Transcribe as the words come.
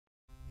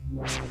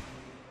Boss,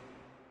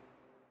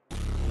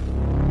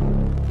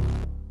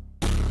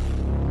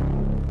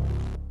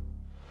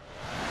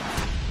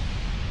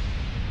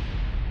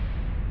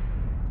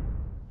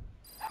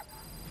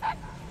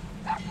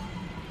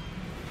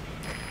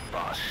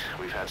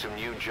 we've had some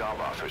new job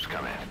offers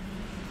come in.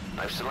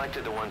 I've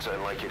selected the ones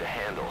I'd like you to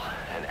handle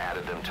and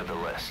added them to the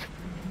list.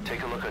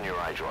 Take a look on your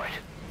iDroid.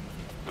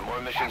 The more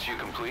missions you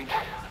complete,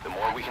 the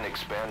more we can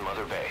expand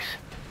Mother Base.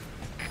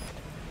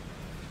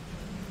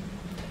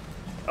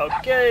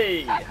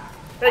 Okay.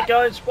 Hey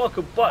guys,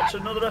 welcome back to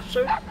another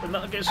episode of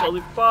Metal Gear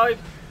Solid 5.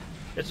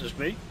 It is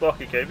me,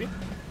 Barky Gaming.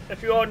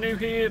 If you are new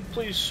here,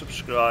 please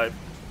subscribe.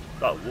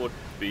 That would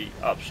be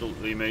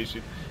absolutely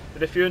amazing.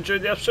 And if you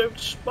enjoyed the episode,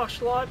 smash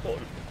the like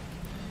button.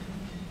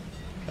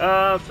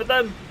 For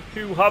them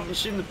who haven't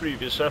seen the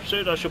previous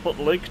episode, I shall put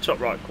the link top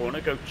right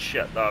corner. Go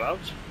check that out.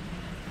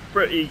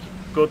 Pretty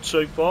good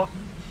so far,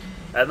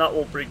 and that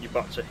will bring you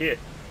back to here.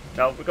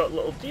 Now we've got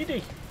little Dee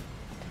Dee.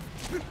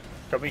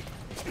 Can we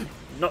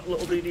knock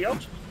little Dee Dee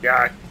out?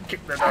 Yeah,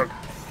 kick the dog.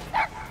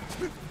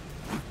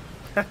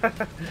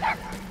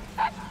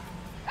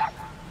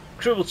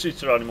 Cruelty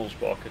to animals,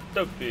 Barker.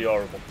 Don't be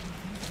horrible.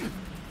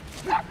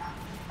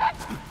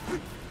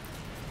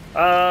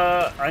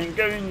 I'm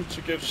going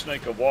to give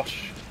Snake a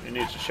wash. He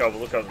needs a shower.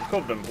 Look at him,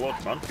 covered in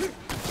blood, man.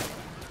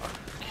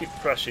 Keep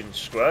pressing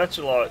square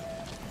to like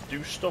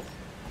do stuff.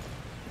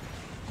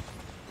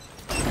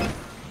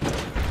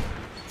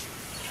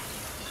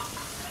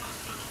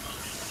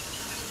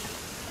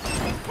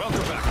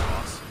 Welcome back,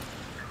 boss.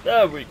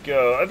 There we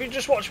go. Have you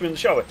just watched me in the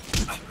shower?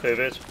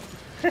 Pervert.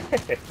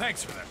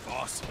 Thanks for that,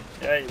 boss.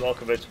 Yeah, you're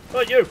welcome, mate. Oh,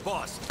 you.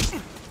 Boss.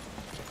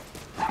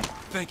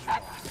 Thank you,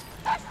 boss.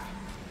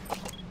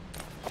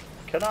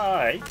 Can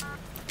I?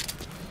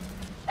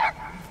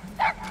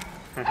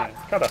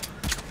 Can I?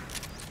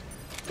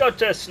 Go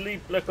to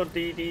sleep, little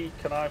Dee Dee.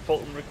 Can I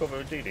Fulton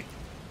recover Dee Dee?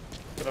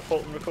 Can I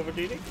Fulton recover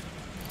Dee Dee?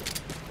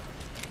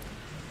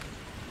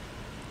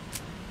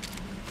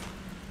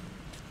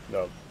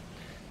 No.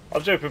 I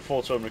was hoping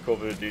Fulton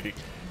recover Dee Dee.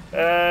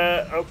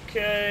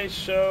 Okay,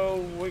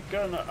 so we're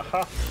gonna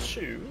have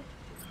to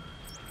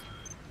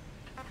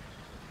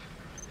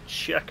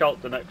check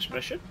out the next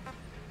mission.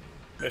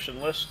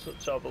 Mission list,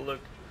 let's have a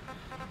look.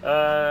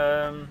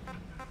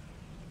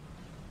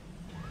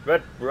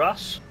 Red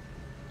Brass.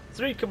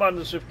 3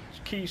 commanders of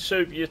key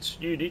Soviet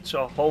units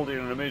are holding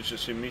an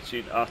emergency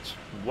meeting at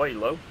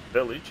Walo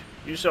village.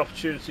 Use the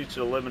opportunity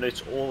to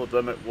eliminate all of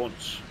them at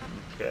once.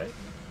 Okay.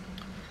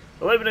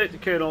 Eliminate the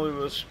colonel who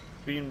was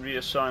being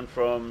reassigned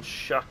from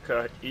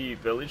Shaka E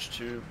village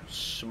to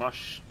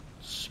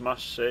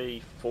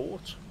Smasay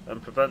Fort and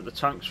prevent the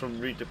tanks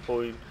from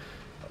redeploying.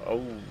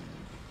 Oh,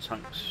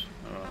 tanks.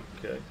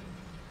 Okay.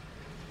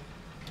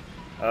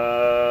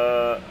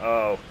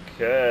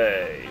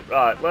 Okay.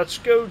 Right, let's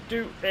go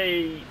do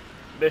a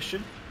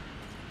mission.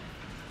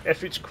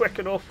 If it's quick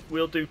enough,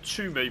 we'll do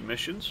 2 main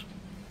missions.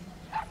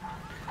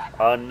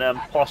 And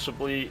then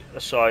possibly a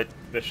side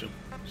mission,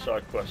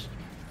 side quest.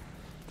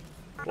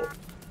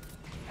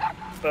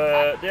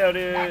 But the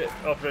only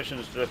operation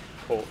is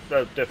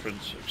no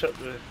difference, except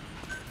the...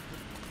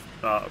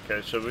 Ah,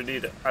 okay, so we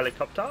need a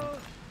helicopter.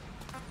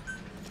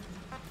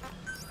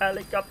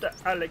 Helicopter,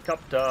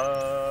 helicopter.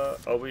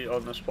 Are we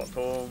on this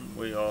platform?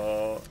 We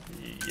are.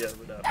 Yeah,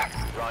 we're there.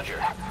 Roger.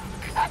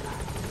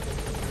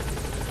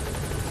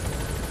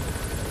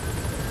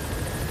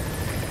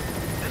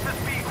 This is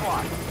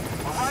B-Quad.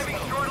 Arriving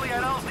shortly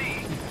at LZ.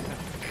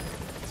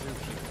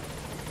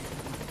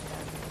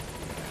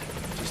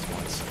 Just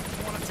once.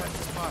 You want to touch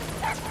the spot?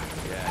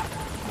 Yeah.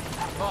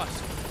 Boss,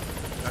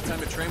 got time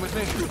to train with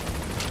me?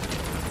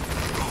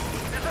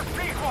 This is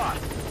B-Quad.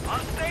 On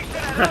station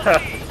at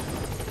LZ.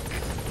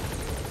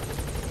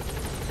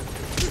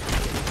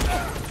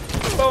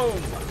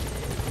 Boom!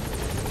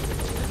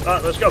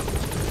 Alright, let's go.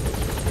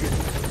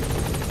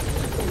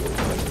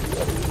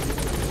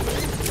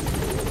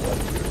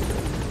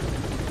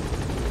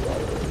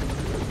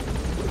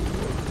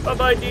 Bye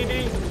bye, Dee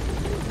Dee.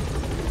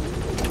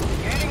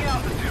 Gaining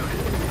altitude.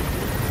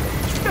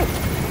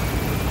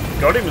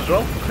 Got him as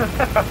well.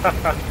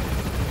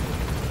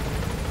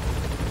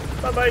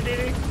 Bye bye, Dee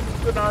Dee.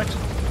 Good night.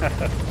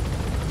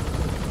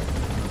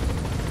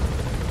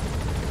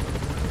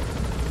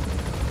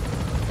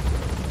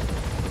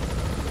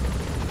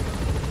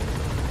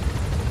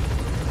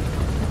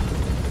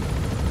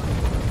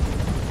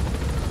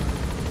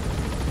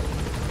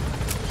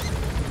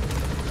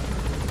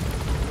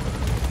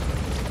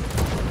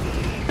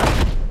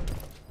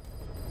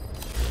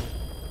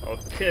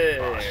 Okay.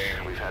 Boss,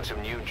 we've had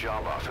some new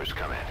job offers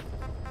come in.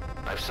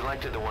 I've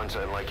selected the ones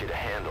I'd like you to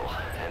handle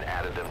and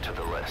added them to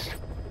the list.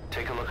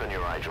 Take a look on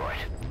your iDroid.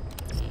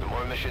 The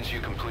more missions you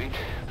complete,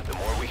 the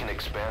more we can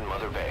expand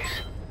Mother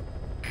Base.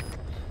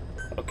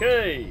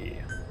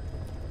 Okay.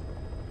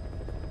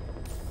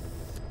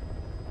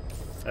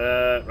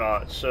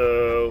 Right,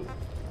 so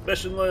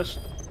mission list.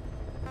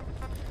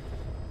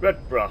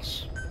 Red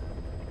Brass.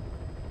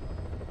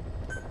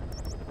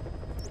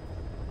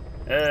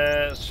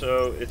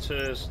 So it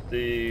is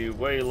the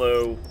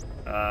Walo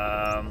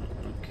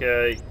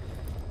Okay.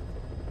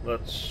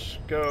 Let's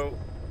go.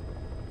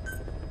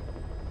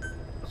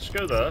 Let's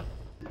go there.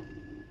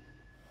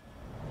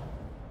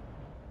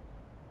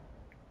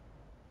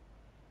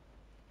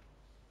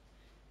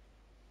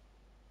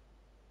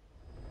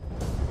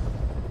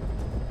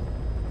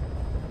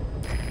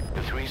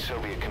 The 3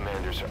 Soviet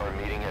commanders are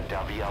meeting at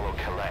Davialo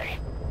Calais.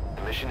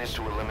 The mission is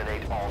to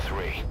eliminate all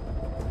 3.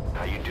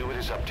 How you do it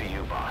is up to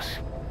you, boss.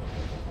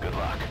 Good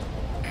luck.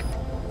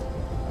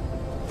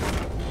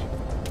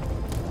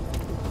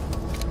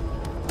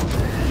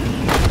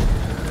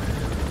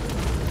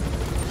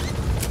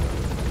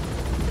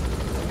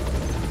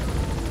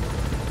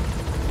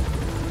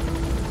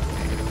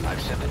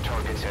 I've set the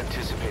target's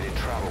anticipated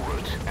travel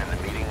routes and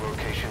the meeting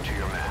location to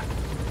your map.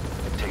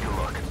 Take a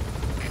look.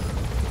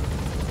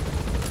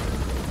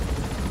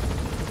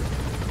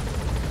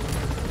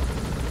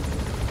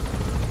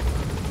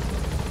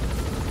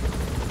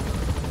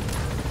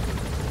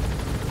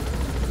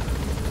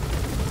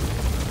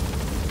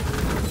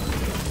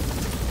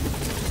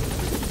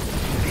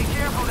 Be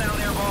careful down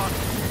there, boss.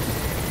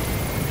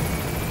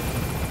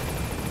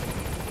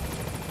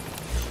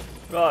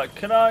 Right,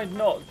 can I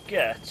not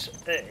get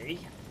a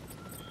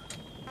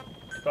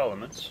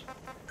developments,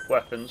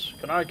 weapons?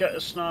 Can I get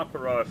a sniper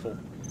rifle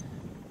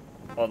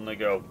on the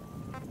go?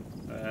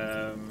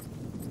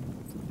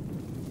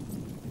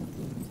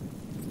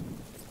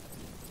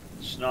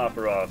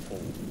 Sniper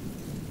rifle.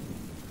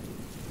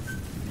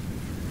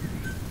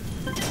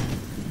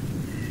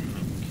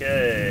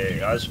 Okay,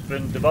 has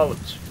been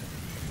developed.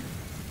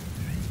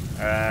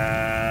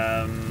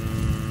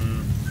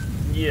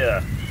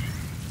 Yeah.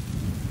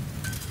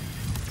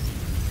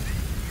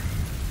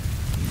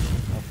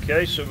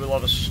 Okay, so we'll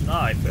have a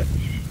sniper.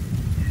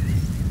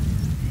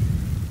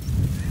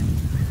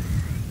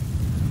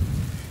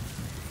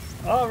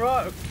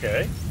 Alright,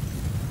 okay.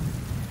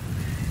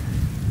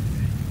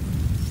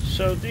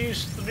 So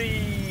these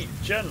 3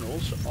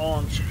 generals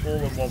aren't all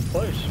in one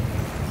place.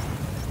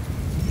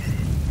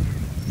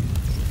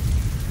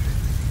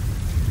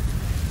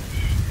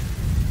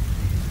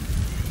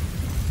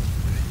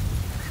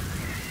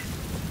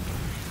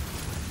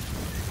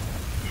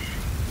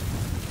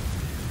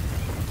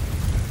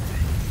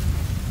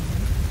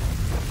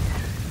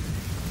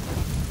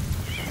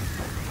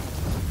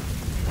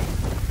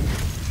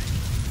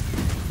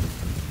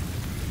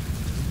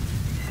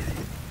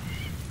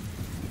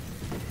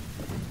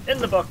 In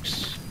the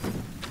box.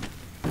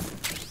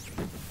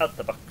 At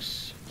the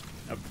box.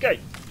 Okay.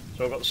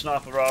 So I've got the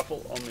sniper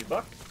rifle on my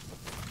back.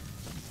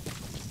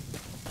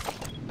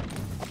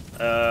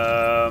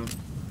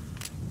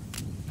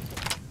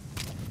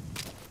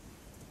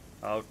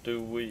 How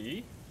do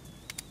we...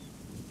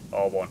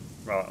 R1.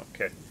 Right,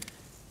 okay.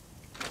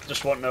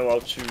 Just want to know how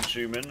to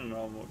zoom in and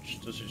how much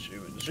does it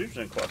zoom in. It zooms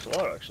in quite a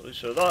lot actually,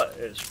 so that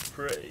is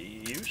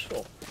pretty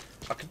useful.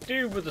 I could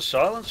do with the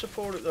silencer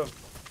for it though.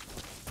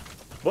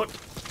 But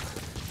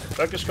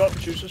beggars can't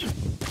be choosers.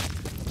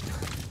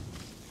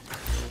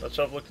 Let's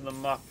have a look at the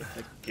map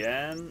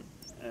again.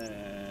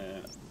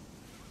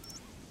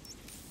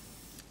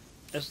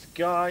 Is the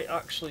guy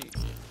actually...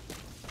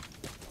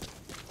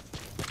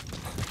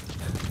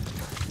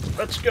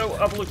 Let's go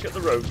have a look at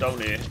the road down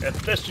here.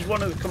 If this is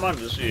one of the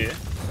commanders here,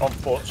 on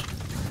foot,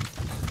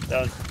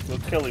 then we'll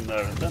kill him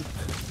there and then.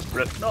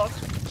 But if not,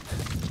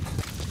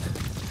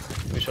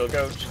 we shall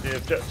go to the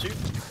objective,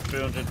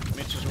 300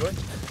 meters away.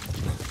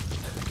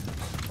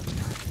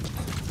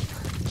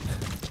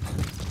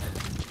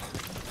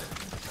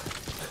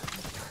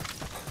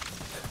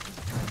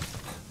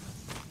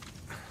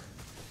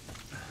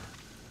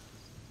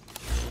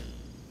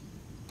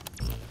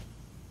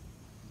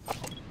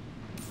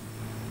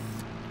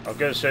 I'm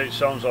going to say it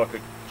sounds like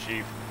a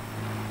chief.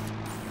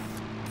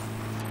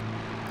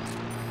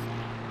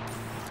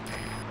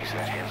 Is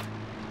that him?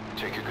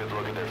 Take a good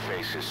look at their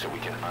faces so we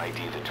can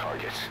ID the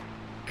targets.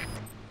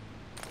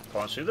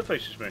 Can't see the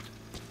faces, mate.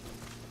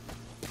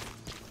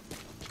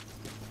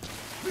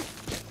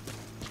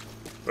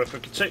 But if we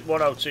could take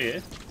one out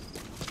here.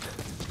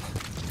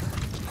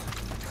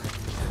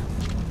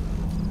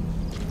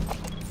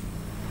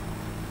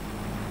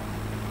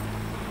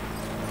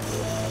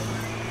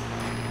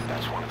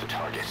 That's one of the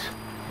targets.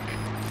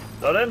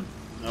 That him?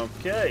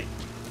 Okay.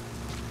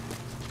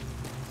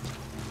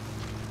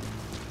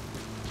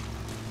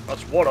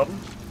 That's one of them.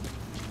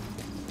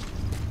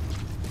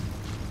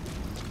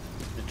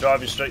 You're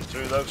driving straight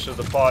through though, so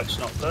the fight's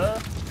not there.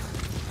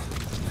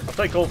 I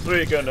think all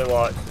 3 are going to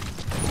like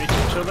meet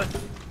each other.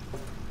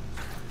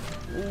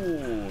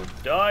 Ooh,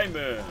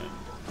 diamond.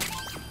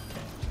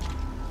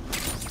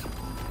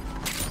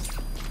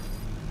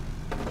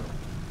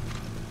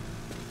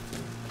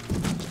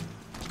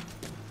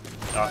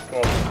 Ah,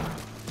 come on.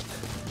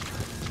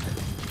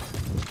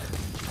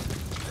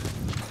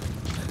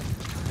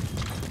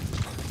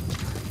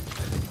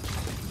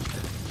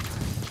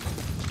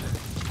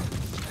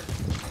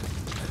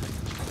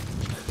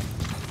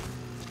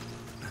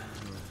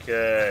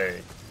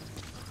 Okay.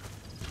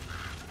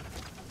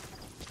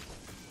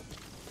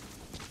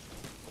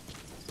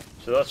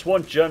 So that's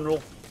one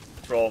general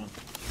from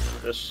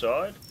this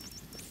side.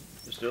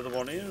 There's the other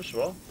one here as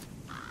well.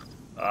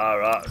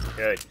 Alright,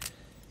 okay.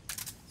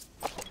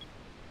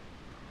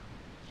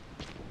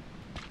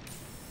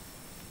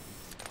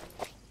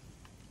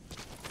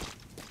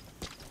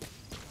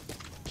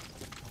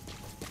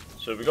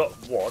 So we got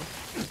one.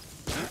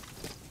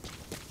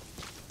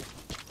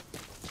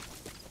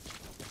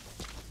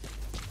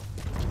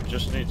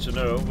 Just need to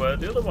know where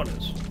the other one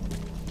is.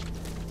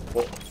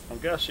 But I'm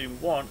guessing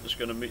one is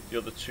going to meet the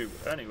other two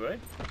anyway.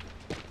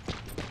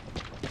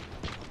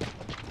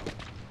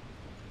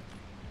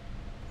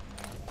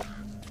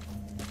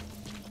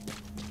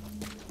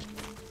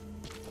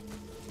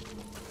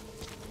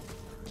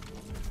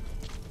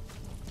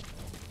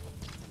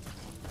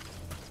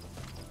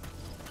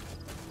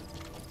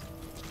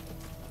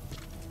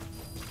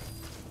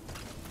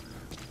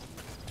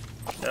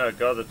 Yeah, I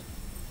got it.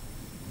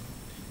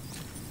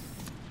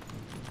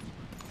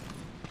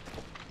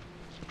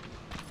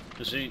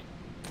 Is he?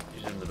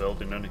 He's in the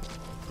building, isn't he?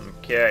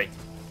 Okay.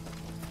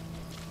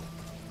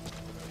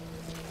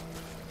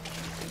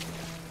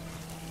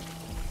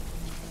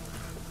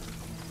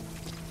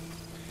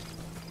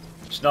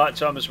 It's night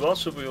time as well,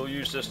 so we'll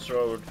use this to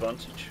our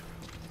advantage.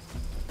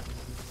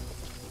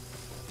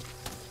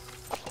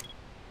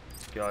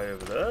 Guy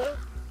over there.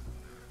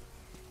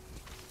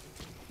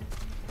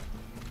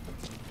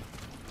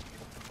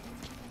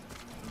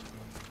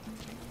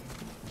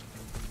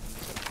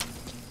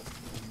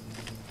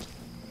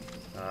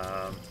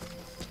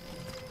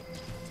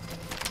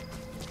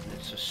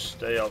 Need to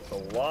stay out the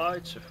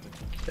lights if we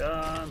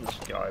can. There's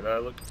a guy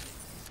there, look.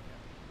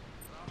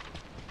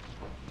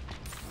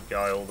 A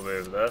guy all the way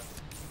over there.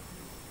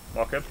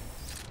 Mark him.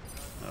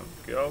 There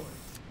we go.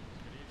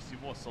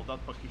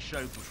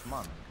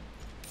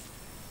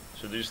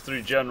 So these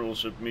three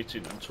generals are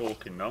meeting and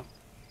talking now.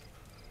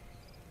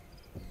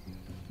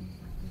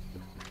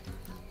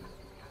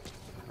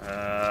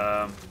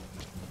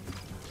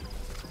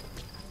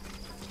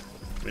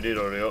 We need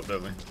to hurry up,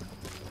 don't we?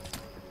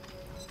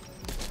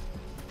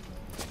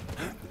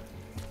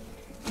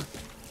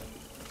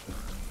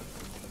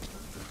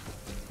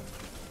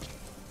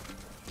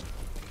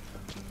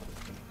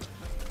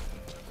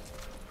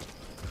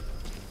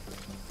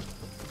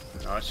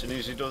 Nice and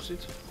easy does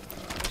it.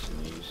 Nice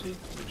and easy.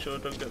 Make sure I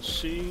don't get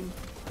seen.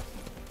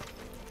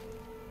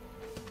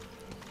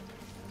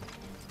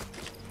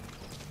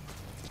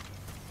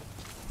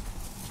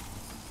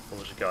 Oh,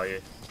 there's a guy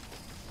here.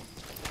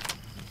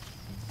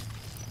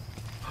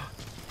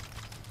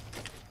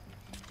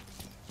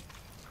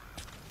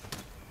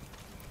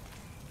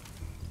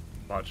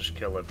 Might just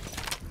kill him.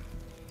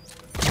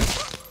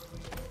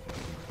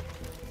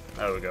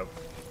 There we go.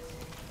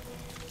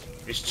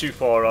 He's too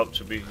far out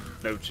to be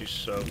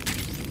noticed, so...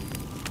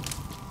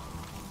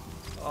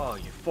 Oh,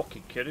 you're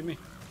fucking kidding me.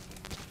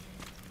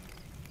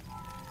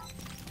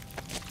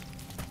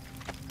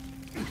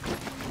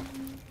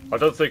 I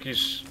don't think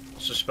he's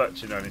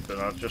suspecting anything,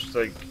 I just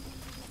think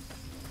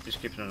he's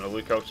keeping a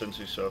lookout, isn't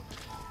he? So,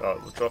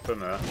 right, we'll drop him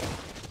there.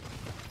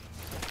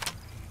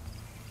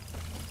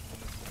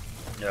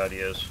 Yeah, he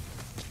is.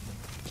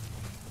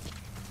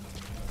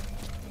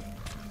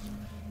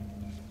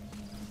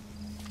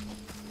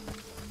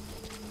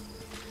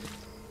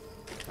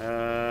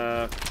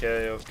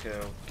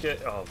 Okay.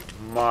 Oh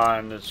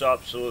man, there's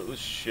absolutely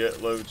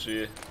shitloads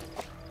here.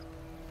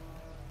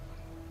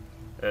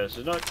 This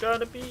is not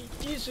gonna be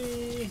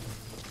easy.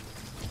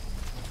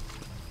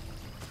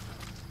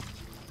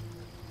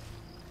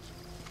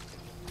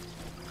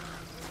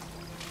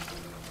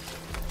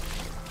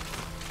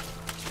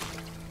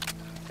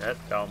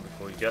 Get down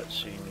before you get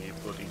seen, you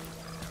bloody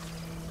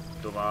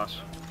dumbass.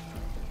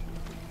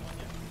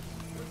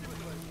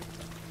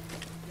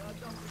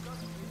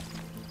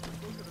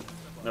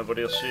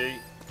 Nobody will see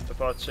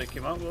if I take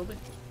him out, will they?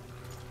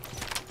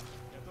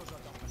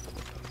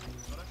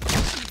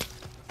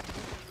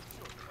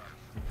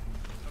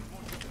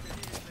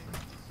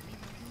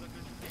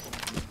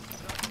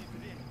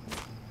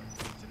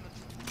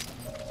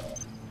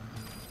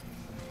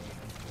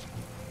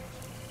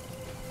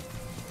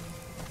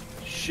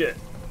 Shit.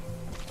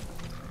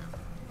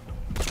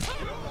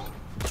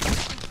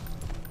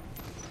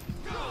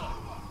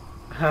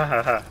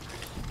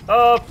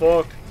 Oh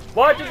fuck.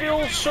 Why did they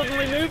all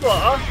suddenly move like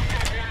that?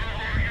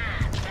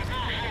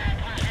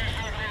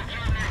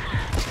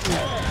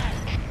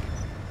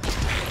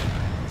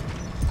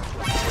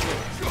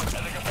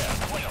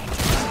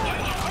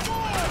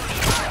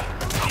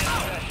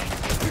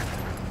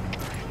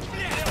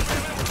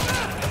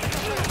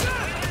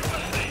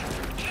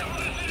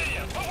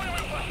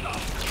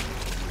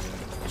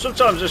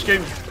 Sometimes this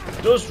game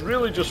does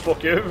really just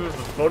fuck you over for the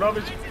fun of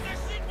it.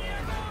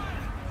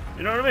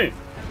 You know what I mean?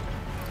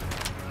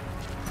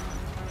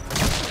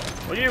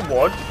 Well, you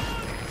won.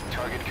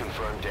 Target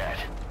confirmed dead.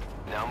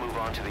 Now move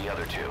on to the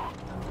other two.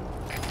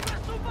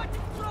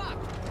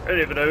 I don't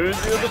even know who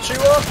the other two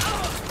are.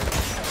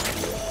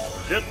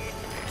 Shit.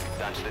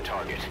 That's the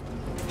target.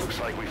 Looks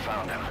like we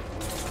found him.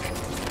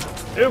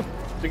 Who?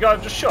 The guy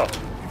I've just shot?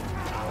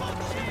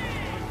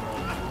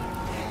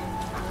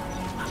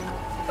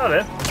 Not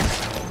him.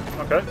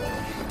 Okay.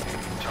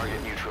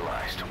 Target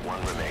neutralized.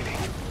 One remaining.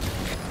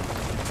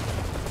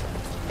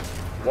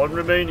 One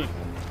remaining.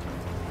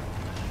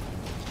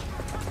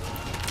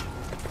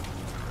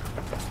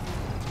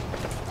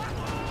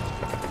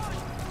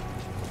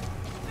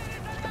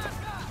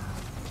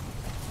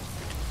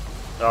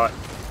 Alright,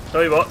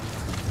 tell you what,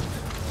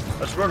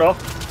 let's run off,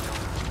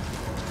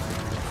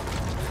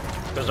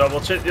 because I will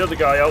take the other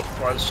guy out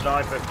by the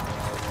sniper.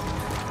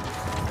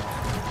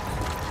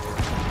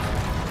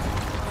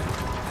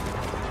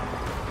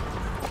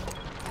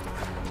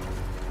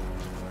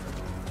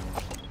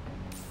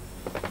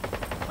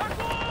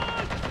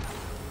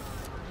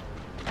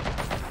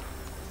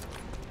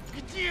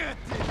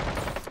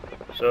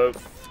 So,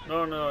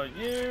 no,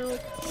 you.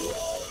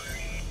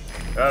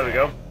 There we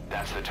go.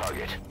 That's the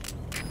target.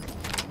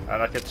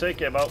 And I can take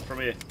him out from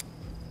here.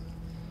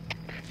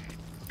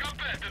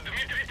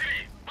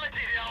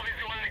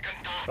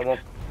 Come on.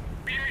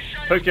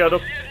 Poke your head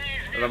up.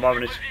 And I'm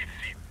having it.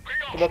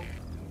 Come on.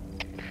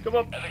 Come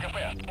on.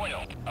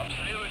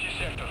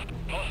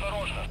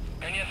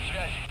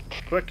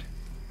 Quick.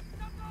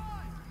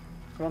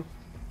 Come on.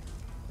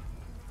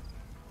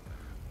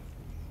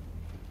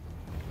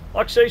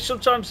 Like I say,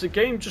 sometimes the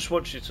game just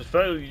wants you to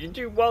fail. You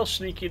do well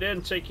sneaking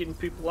in, taking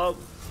people out.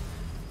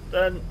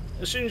 Then,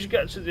 as soon as you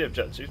get to the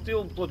objective,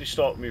 they'll bloody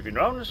start moving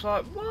around. It's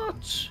like,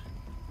 what?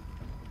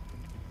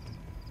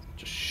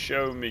 Just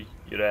show me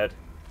your head.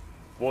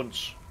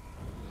 Once.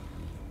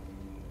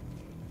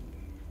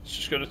 It's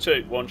just going to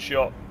take one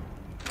shot.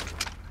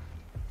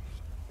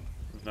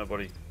 There's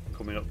nobody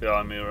coming up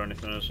behind me or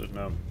anything else.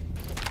 No.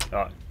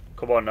 Alright,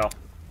 come on now.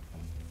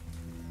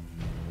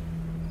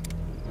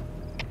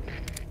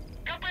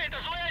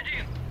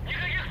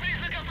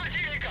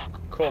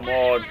 Come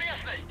on.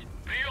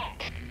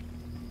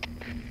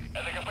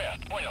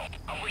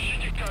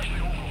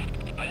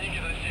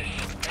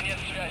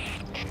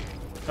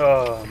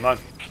 Oh man.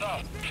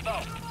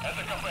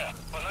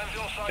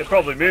 They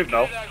probably moved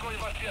now.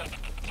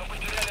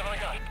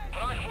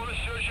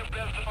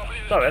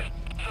 Sorry.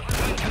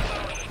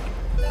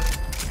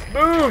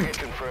 Boom!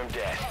 Confirmed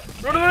dead.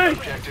 Run away!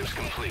 Objectives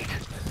complete.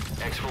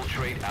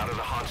 Exfiltrate out of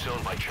the hot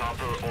zone by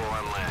chopper or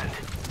on land.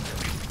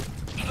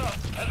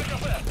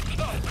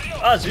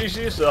 That's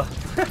easy as that.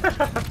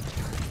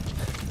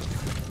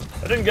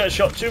 I didn't get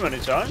shot too many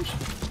times,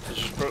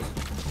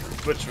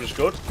 which was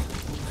good.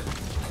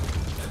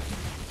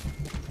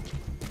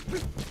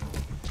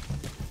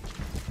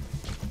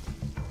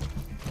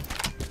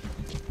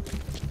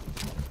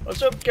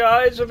 What's up,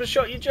 guys? Have I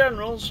shot your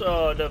generals?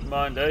 Oh, never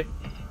mind, eh?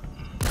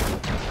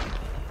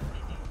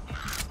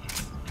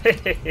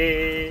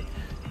 Hehehe.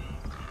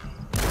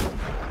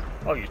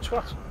 Oh, you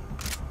twat.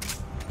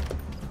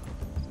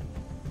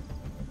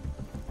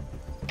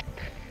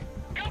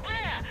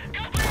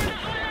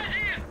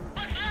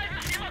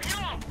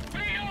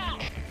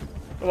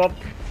 Come on.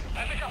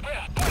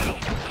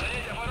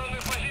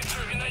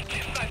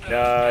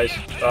 Nice.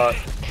 Right.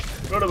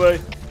 Run away.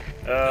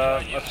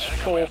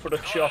 Let's call for the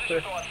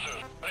chopper.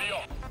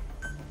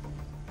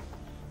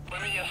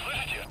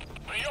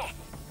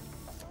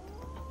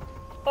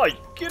 Oh, you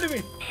kidding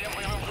me?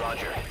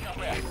 Roger.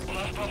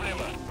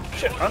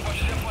 Shit, man.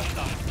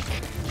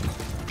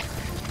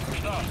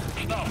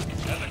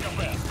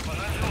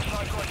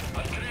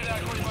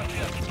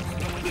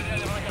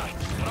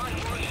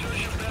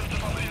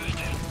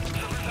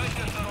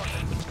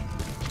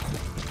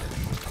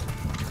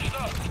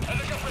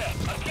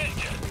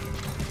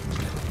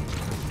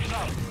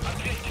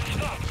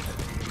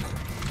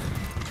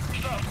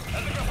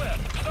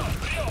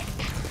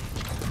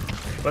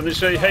 When they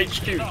say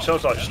HQ, it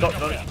sounds like stop,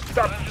 doesn't it?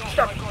 Stop!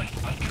 Stop!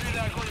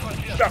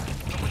 Stop!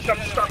 Stop!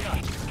 Stop!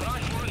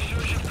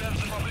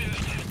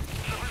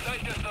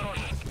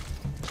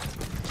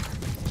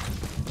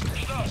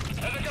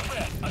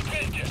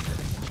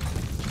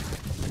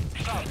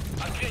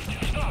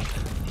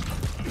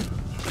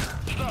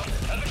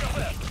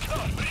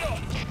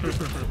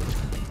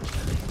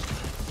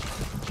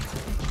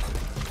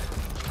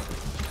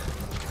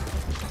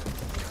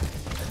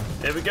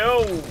 Here we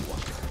go!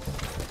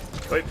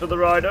 Wait for the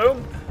ride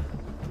home.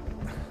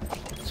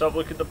 Let's have a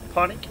look at the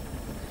panic.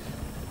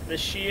 The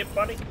sheer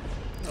panic.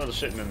 Oh, they're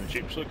sitting in the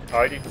jeeps, look,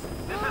 hiding. This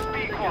is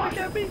Pequod.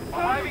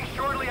 Arriving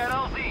shortly at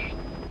LZ.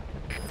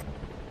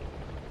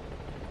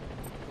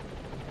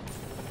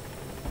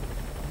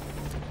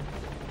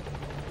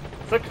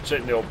 I think it's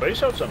sitting in the old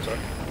base out centre.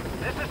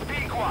 This is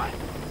Pequod.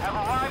 Have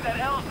arrived at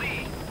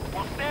LZ.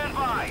 Will stand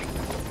by.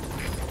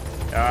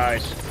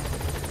 Nice.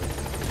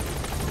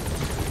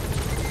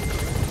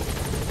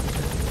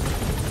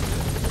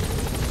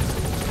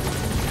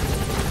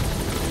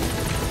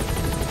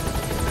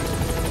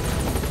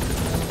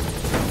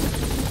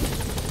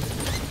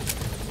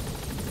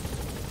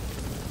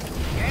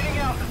 Gaining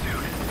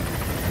altitude.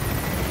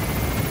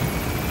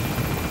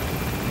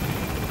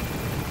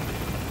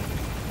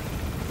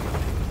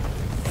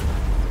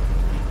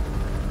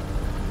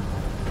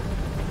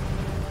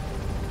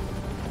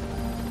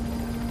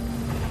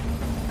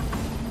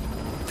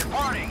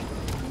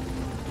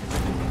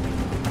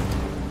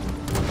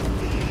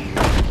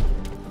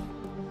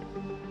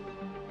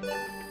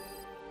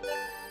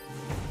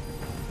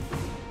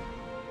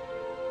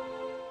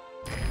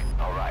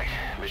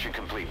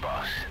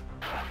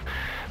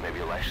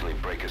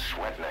 break a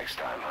sweat next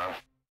time, huh?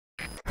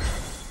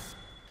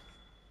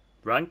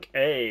 Rank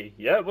A.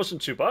 Yeah, it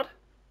wasn't too bad.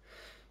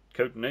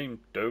 Codename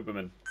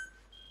Doberman.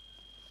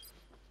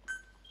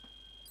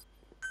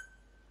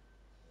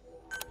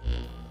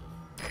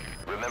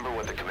 Remember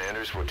what the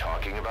commanders were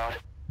talking about?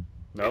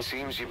 No. It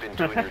seems you've been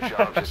doing your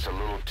job just a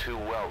little too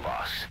well,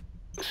 boss.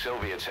 The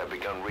Soviets have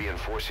begun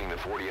reinforcing the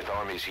 40th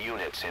Army's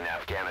units in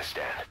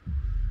Afghanistan,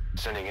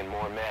 sending in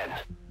more men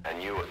and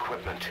new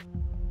equipment.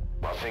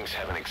 While things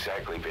haven't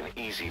exactly been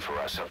easy for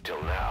us up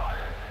till now,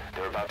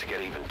 they're about to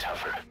get even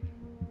tougher.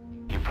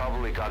 You've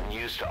probably gotten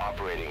used to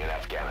operating in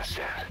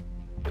Afghanistan,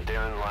 but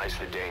therein lies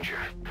the danger.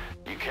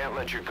 You can't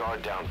let your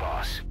guard down,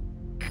 boss.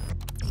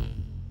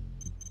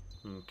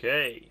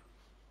 Okay.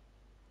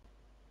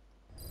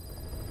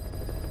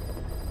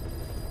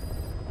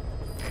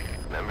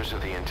 Members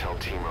of the intel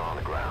team are on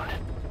the ground.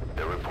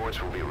 Their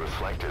reports will be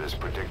reflected as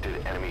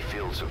predicted enemy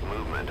fields of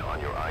movement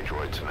on your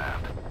iDroid's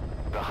map.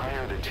 The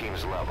higher the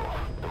team's level,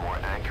 the more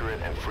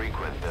accurate and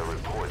frequent their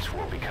reports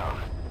will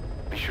become.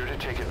 Be sure to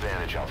take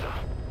advantage of them.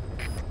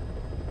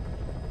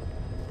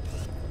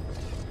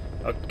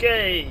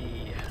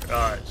 Okay.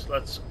 Right, so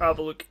let's have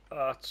a look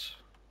at...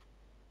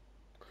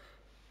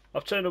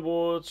 Obtain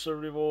awards. A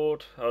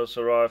reward has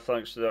arrived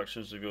thanks to the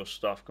actions of your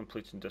staff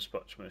completing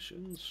dispatch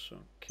missions.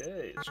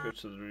 Okay, let's go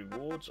to the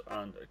rewards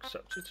and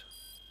accept it.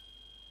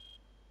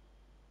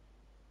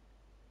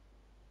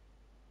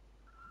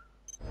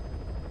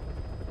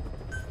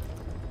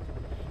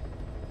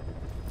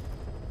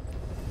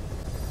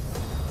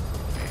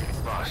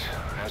 Boss,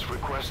 as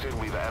requested,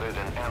 we've added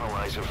an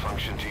analyzer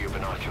function to your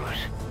binoculars.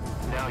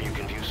 Now you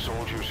can view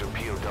soldiers or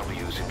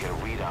POWs and get a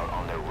readout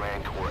on their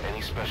rank or any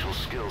special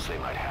skills they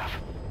might have.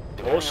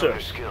 Depending Awesome. on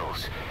their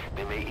skills,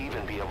 they may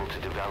even be able to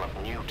develop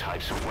new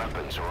types of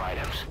weapons or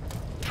items.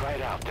 Try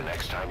it out the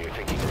next time you're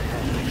thinking of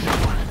handling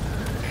someone.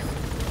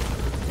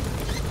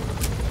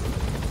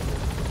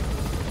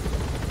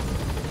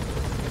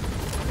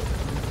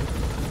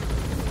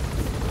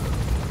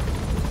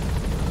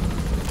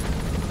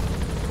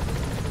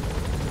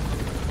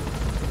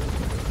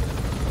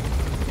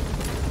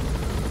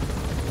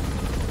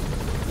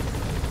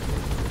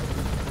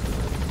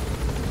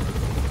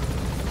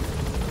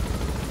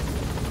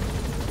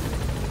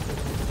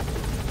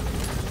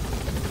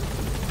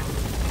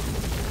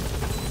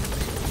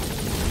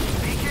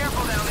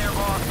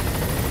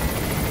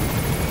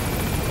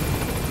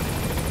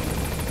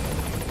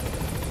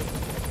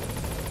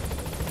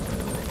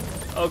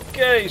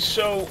 Okay,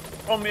 so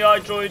on the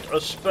iDroid I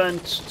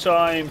spent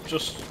time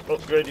just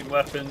upgrading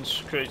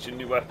weapons, creating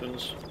new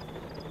weapons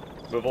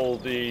with all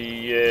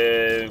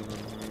the,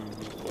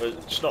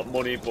 it's not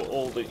money, but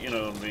all the, you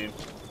know what I mean,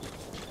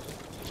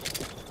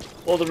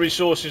 all the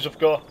resources I've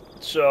got.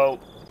 So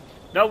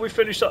now we've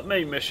finished that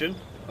main mission,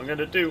 I'm going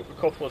to do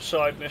a couple of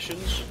side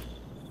missions.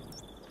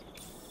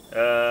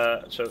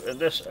 So in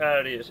this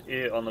area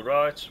here on the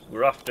right,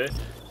 we're after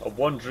a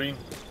wandering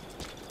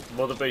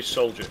mother base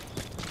soldier.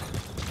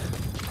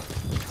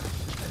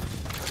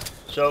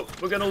 So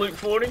we're going to look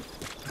for him,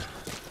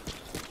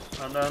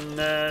 and then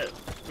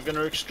we're going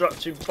to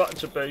extract him back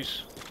to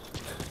base.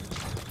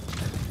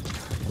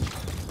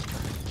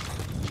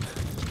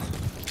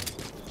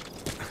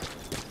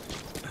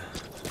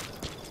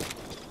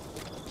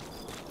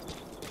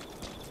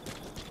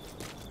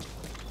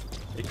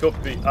 He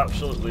could be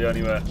absolutely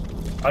anywhere.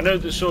 I know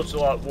they sort of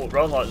like walk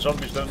around like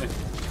zombies, don't they?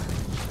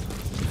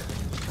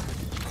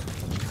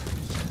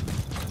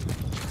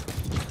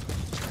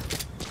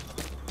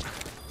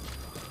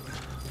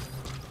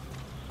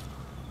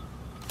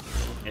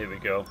 Here we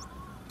go.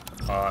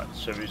 Alright,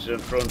 so he's in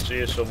front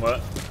here somewhere.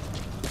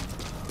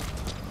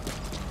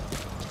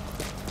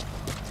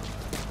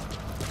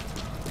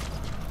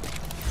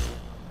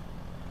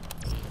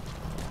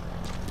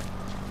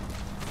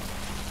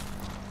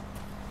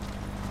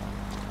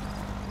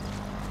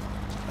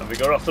 And we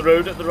got off the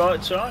road at the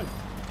right time.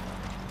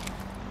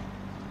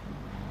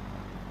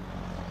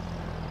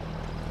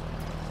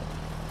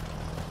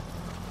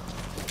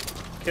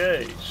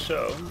 Okay,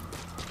 so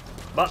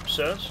map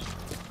says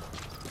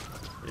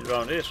he's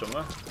around here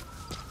somewhere.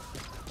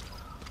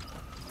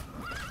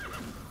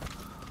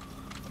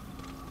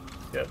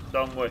 Yep,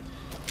 down the way.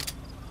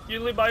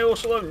 You leave my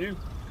horse alone, you.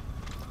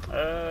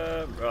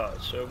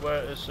 Right, so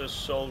where is this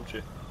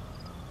soldier?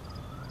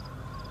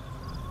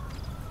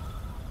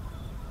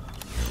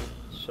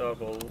 Let's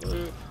have a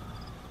look.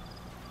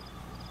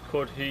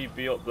 Could he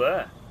be up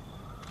there?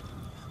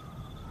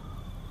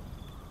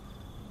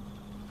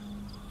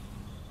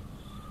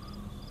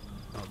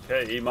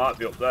 Okay, he might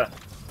be up there.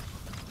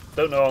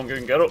 Don't know how I'm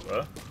going to get up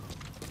there.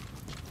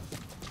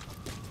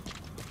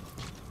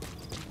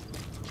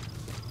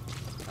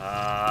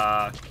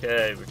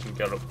 Okay, we can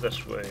get up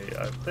this way,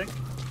 I think.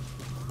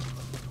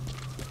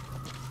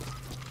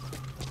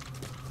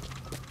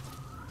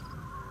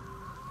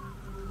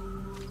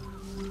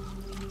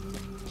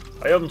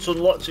 I haven't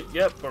unlocked it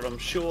yet, but I'm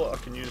sure I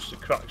can use the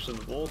cracks in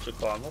the wall to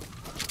climb up,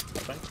 I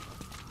think.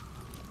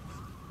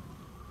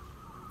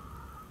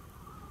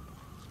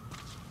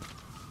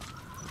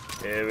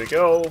 Here we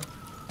go.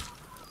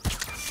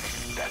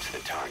 That's the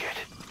target.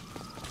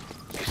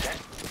 Is that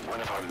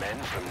one of our men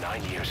from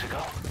 9 years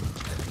ago?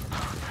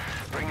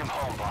 Bring him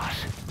home, boss.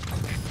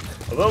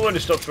 I will when he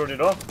stops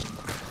running off.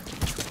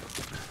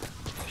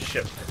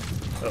 Shit.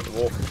 Out the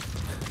wall.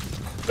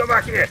 Come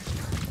back here!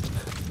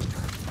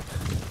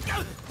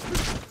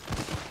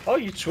 Oh,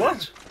 you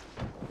twat!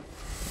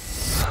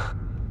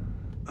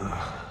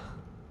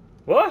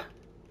 What?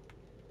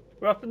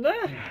 What happened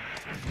there?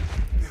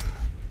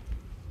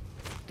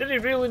 Did he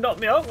really knock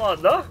me out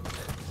like that?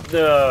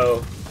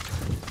 No.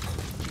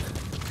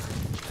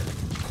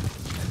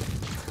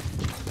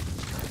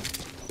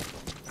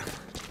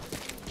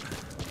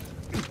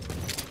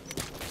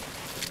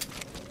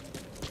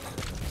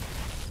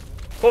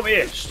 Come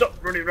here, stop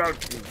running around.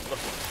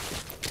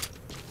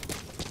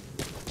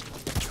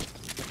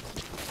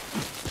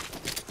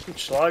 Keep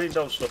sliding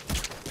down stuff.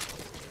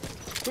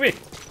 Come here.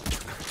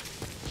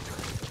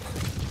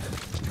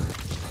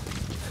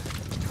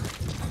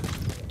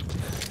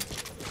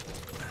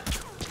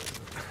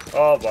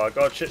 Oh my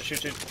god, shit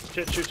shooting,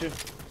 shit shooting.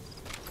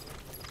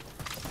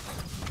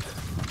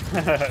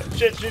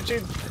 Shit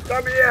shooting,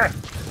 come here!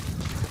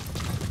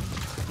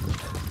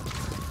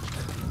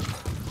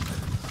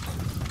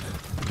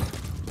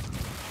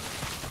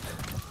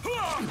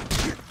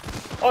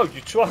 Oh,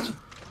 you twat!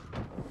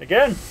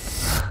 Again!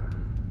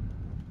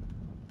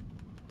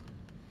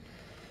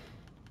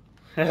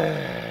 I'm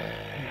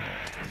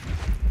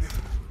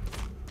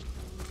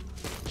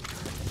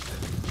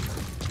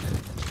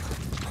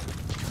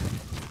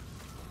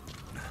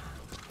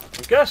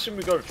guessing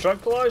we got to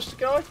tranquilise the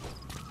guy.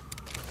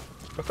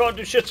 I can't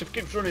do shit if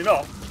he keeps running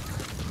off.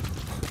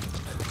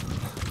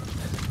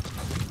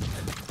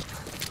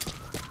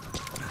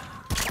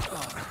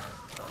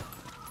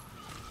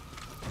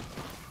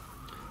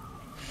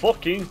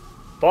 Fucking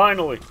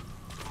finally.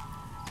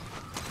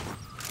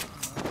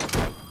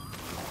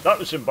 That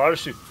was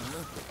embarrassing.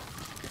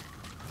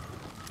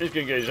 He's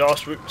gonna get his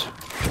arse whipped.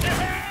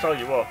 Tell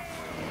you what.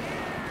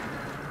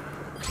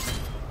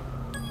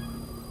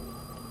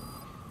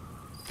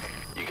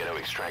 You gonna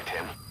extract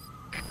him?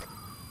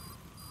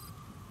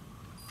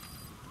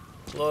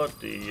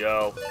 Bloody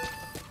hell.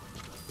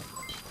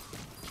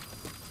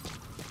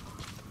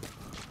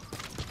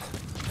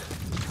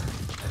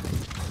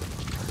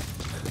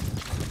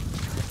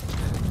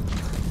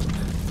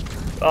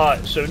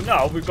 Alright, so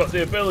now we've got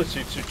the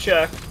ability to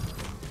check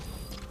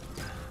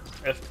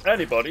if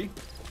anybody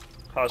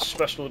has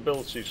special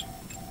abilities.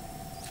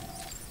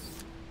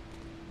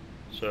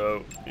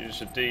 So,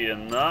 use a D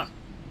in that.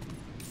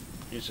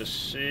 Use a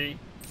C.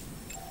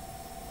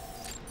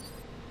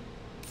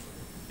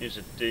 Use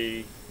a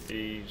D,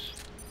 these.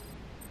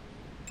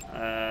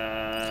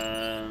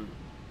 And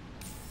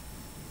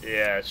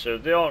yeah, so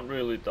they aren't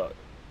really that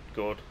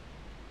good.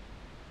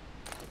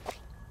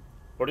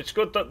 But it's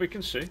good that we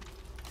can see.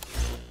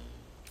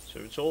 So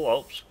it all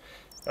helps.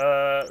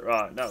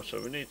 Right, now, so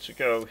we need to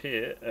go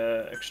here.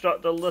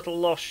 Extract the little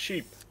lost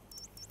sheep.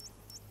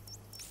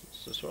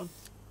 What's this one?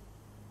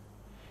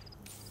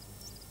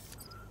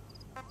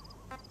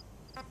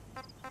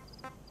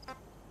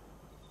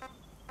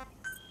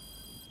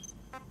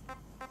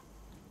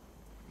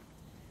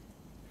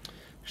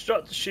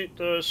 Extract the sheep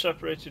that are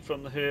separated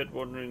from the herd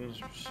wandering in a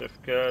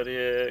specific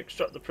area.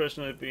 Extract the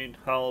prisoner being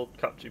held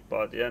captive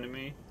by the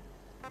enemy.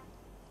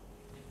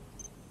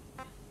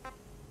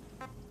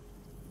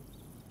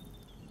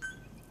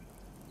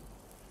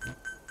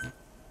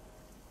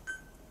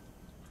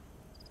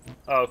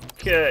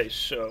 Okay,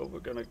 so we're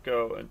gonna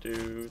go and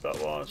do that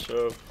one.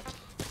 So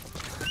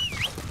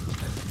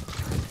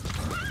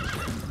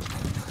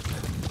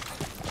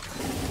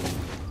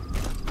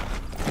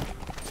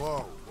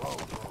Whoa, whoa,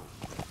 whoa.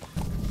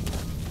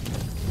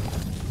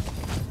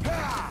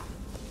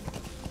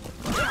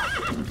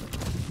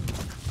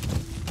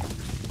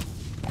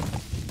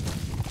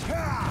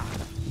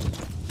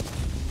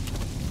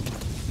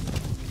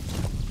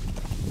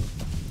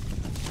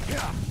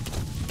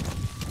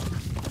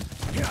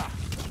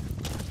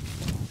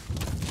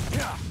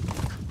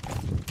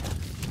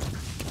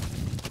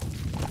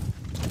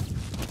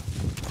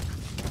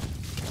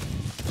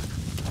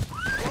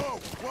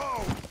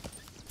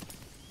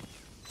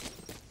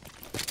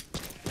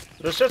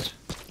 This it?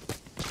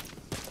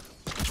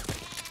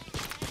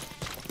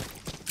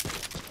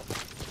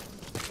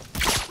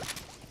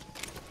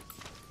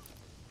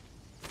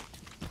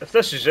 If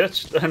this is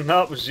it, then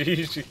that was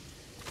easy.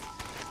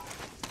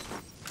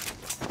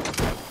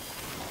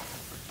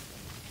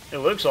 It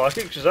looks like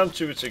it because them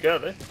two are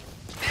together.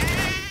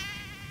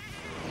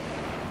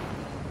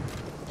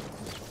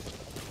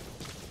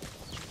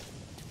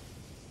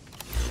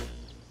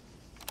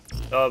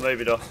 Oh,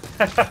 maybe not.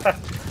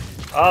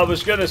 I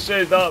was gonna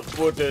say that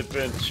would have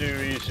been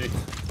too easy.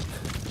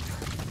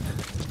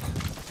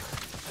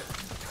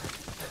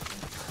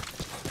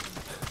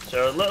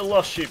 So a little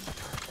lost sheep.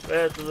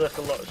 Where's the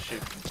little lost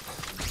sheep?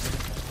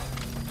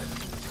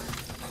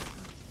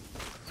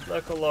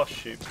 Little lost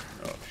sheep.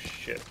 Oh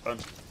shit, man.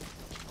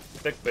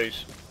 Big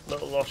base.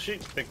 Little lost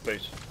sheep, big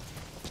base.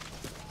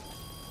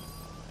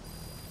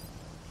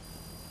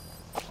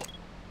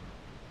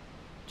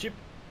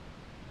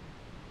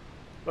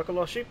 Like a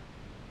lost sheep?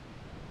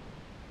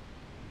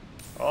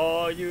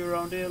 Are you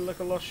around here like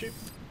a lost sheep?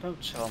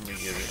 Don't tell me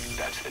you're it.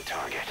 That's the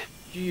target.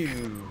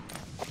 You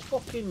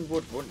fucking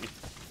would, wouldn't you?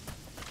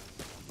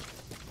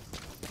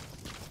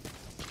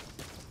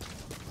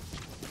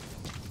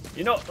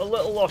 You're not a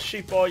little lost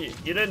sheep, are you?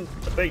 You're in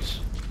the base.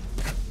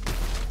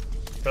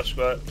 Press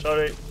square,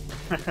 sorry.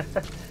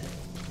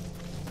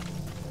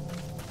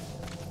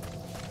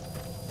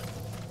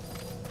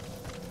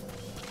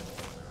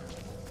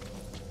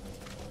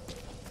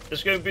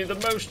 It's going to be the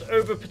most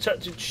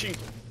overprotected sheep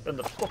in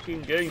the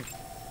fucking game.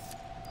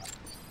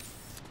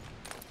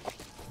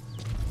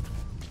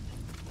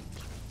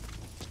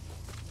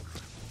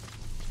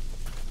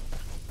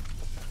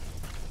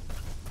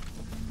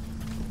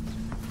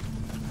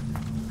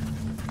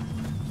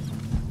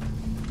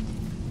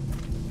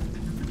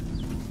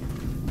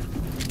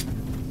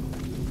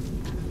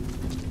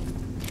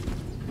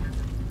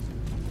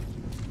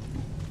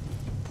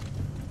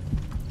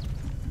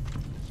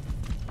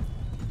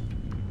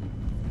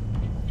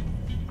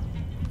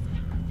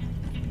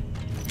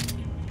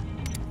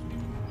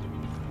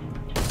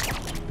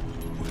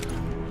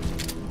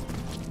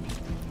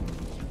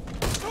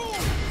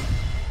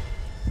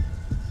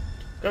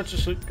 Go to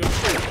sleep, go to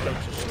sleep, go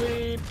to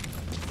sleep.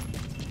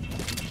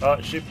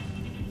 Alright, sheep.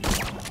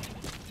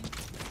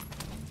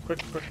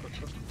 Quick.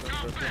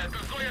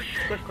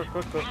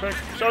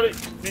 Sorry,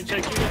 didn't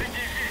take you.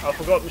 I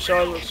forgot my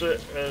silencer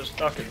is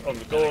knackered on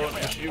the door.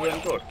 Is you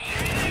any good?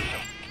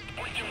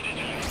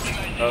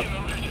 No.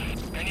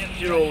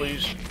 You're all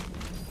these.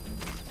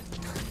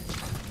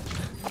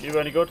 You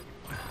any good?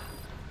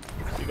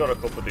 You got a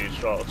couple of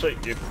these, right, I'll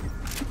take you.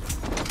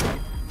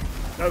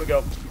 There we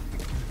go.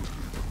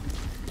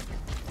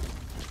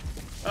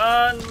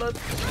 And let's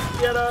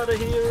get out of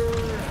here.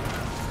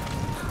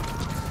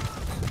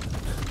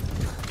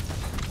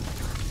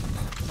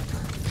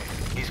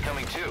 He's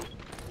coming too.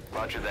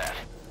 Roger that.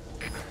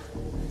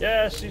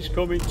 Yes, he's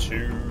coming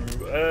too.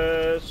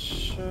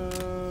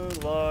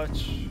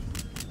 Light.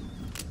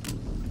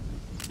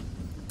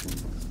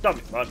 Damn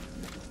it, man.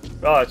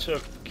 Right,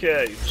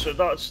 okay. So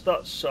that's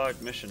that side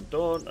mission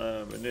done.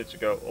 We need to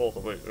go all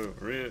the way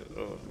over here.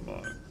 Oh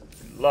my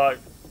life.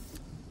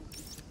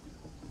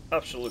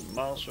 Absolute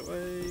miles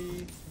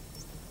away.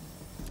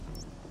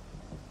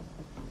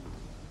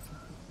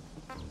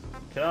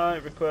 Can I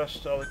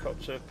request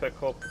helicopter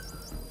pick up?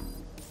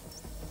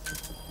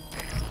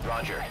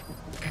 Roger.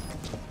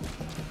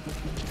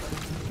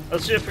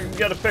 Let's see if we can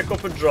get a pick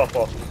up and drop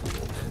off.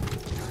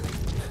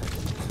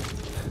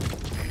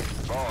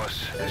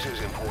 Boss, this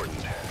is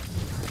important.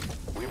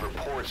 We have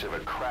reports of a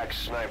crack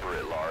sniper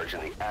at large in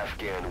the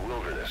Afghan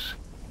wilderness.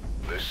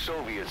 The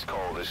Soviets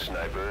call this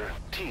sniper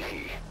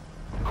Tihi.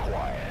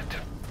 Quiet.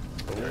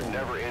 There are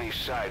never any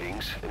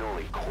sightings, and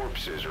only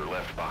corpses are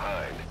left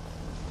behind.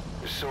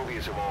 The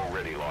Soviets have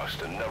already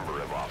lost a number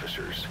of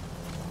officers.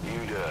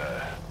 You'd,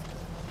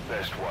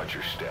 best watch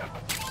your step.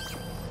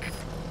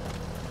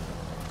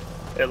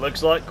 It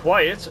looks like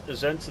Quiet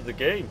has entered the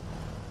game.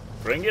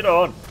 Bring it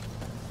on.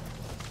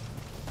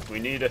 We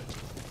need it.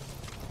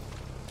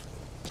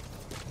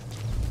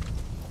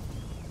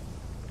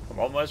 Come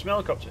on, where's my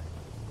helicopter?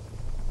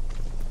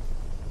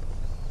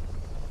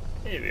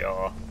 Here we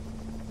are.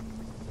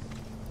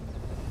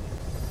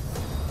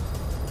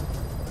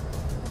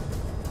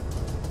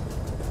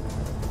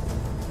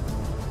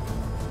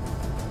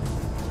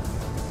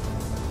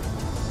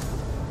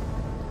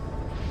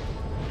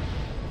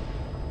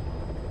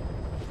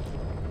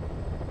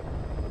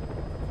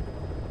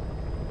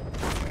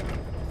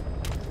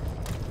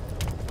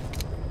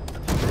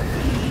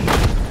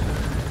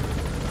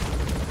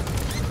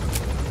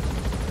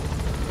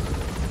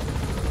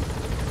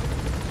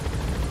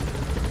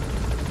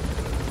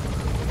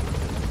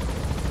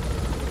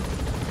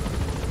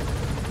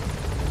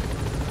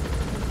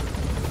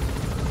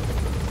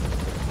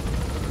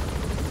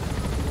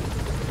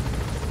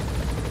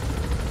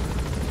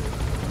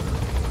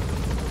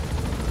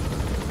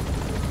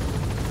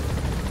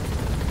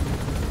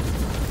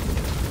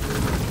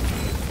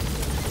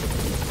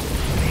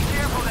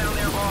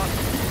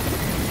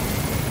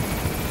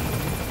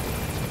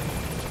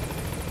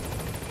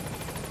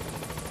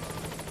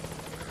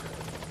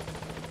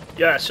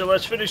 Yeah, so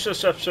let's finish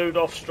this episode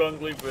off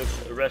strongly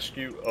with a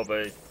rescue of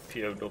a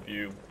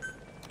POW,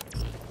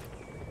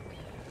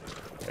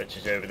 which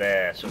is over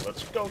there. So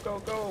let's go.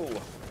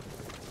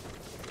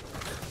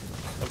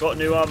 I've got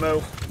new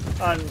ammo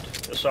and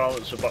a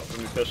silencer back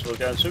from my pistol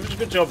again, so it was a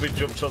good job we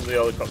jumped on the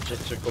helicopter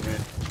to come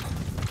in.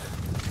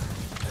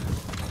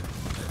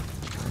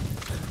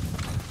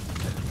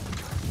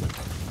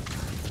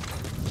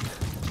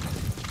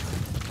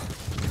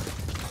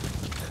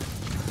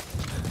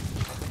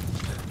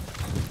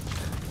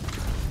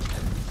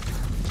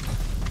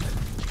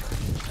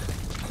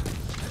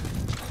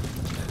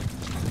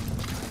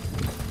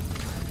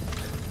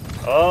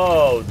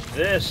 Oh,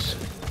 this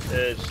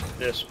is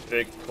this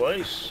big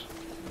place.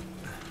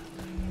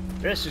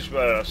 This is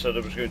where I said I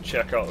was going to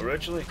check out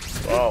originally.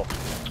 Wow,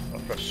 I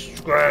press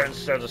square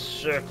instead of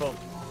circle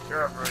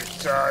every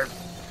time.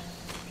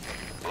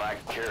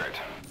 black carrot.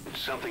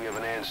 It's something of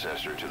an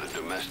ancestor to the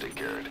domestic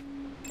carrot.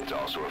 It's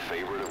also a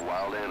favorite of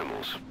wild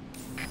animals.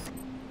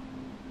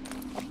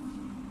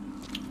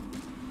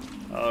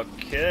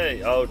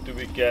 Okay, how do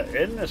we get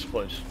in this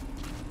place?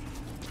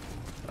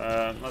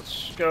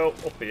 Let's go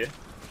up here.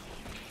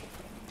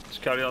 Let's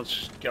carry on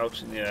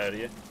scouting the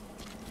area.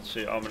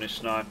 See how many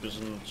snipers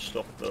and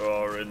stuff there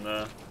are in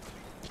there.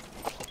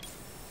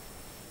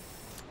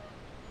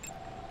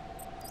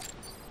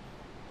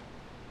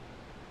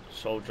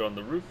 Soldier on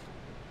the roof.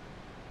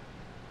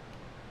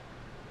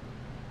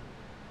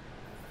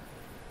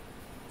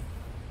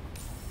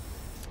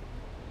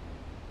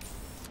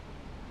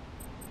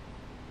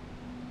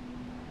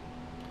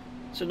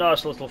 It's a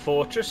nice little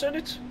fortress, isn't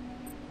it?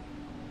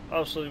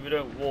 Obviously we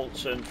don't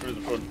waltz in through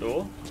the front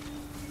door.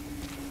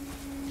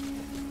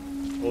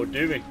 Or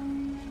do we?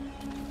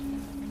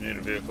 We need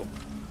a vehicle.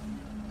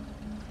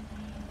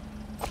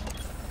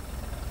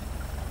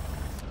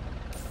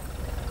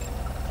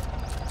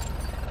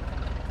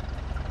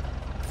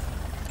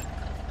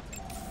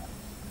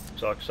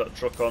 So I can that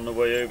truck on the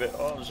way over.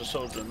 Oh, there's a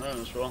soldier in there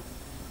as well.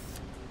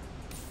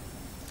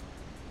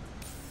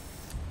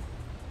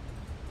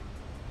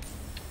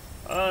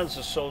 Ah, there's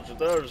a soldier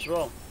there as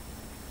well.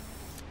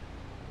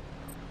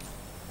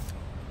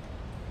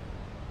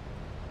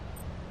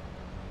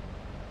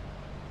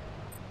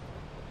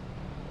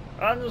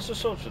 And there's a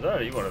soldier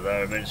there. You weren't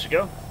there a minute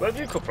ago. Where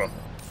did you come from?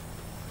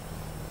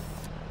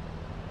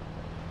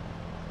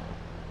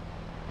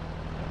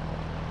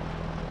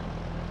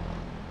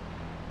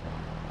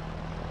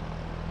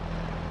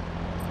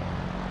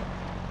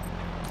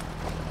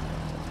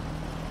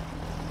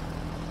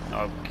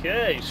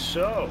 Okay,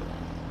 so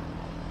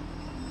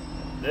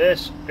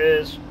this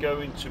is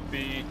going to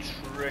be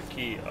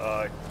tricky,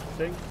 I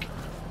think.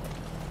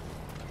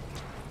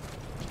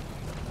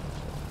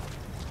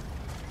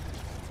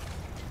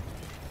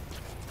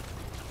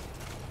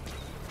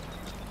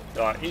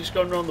 Right, he's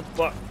gone around the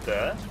back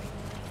there.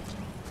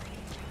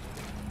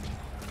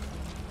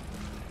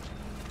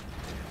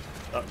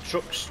 That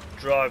truck's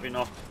driving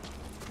off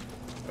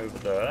over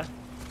there.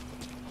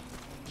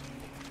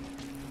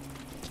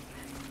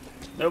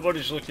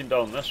 Nobody's looking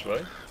down this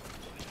way.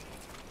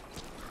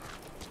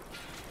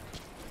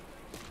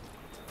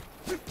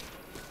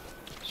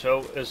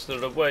 So, is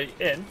there a way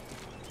in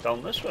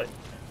down this way?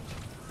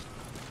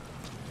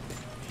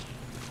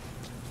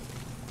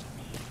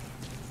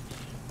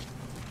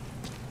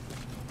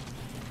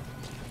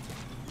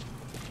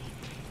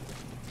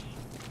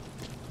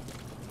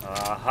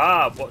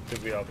 Aha! What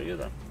do we have here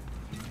then?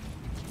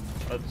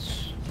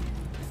 Let's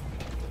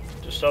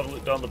just have a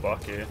look down the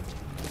back here.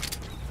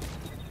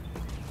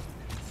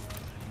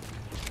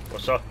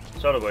 What's that?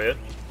 Is that a way in?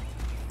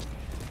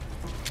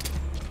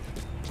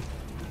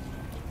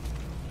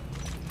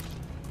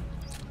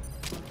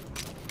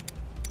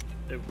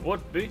 It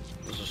would be.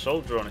 There's a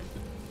soldier on it.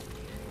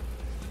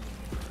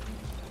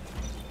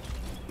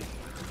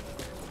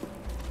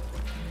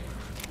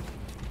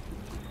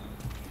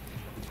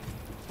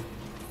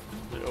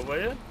 Is it a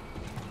way in?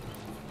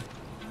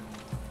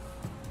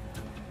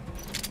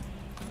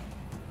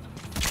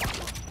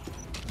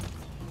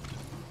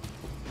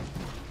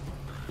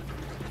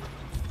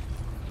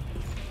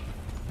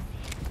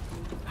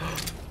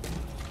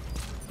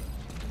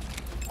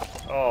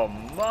 Oh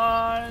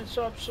man, it's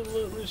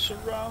absolutely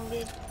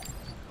surrounded.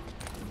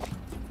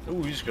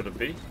 Oh, he's gonna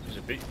be. He's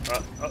a bit.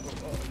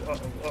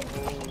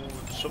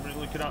 Somebody's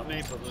looking at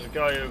me, but there's a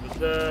guy over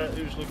there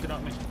who's looking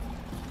at me.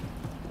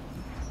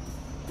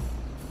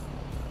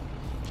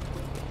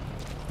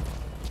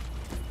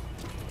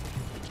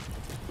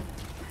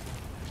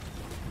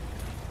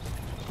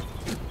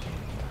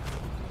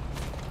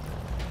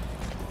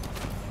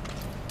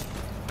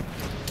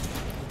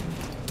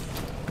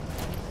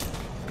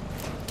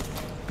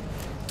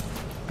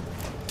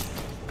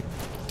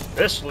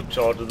 This looks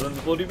harder than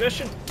the bloody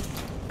mission.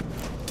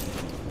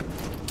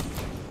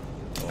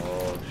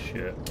 Oh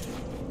shit.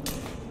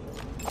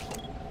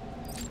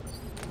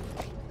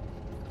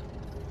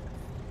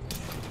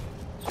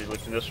 Is he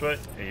looking this way?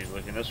 He's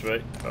looking this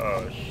way.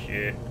 Oh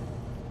shit.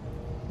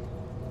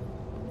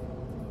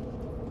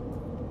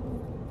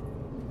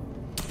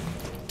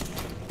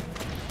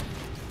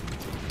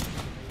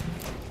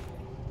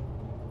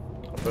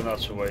 I think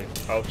that's a way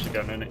out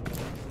again, isn't it?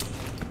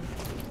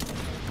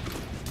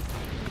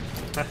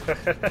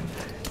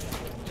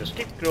 Just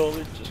keep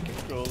crawling, just keep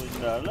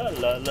crawling, la la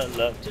la la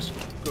la, just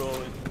keep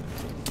crawling.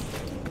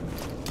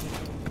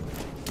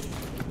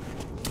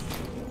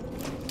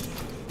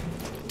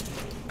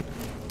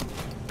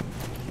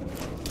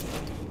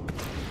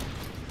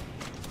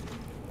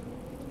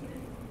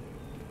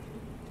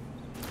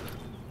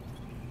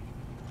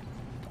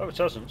 Oh, it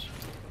hasn't.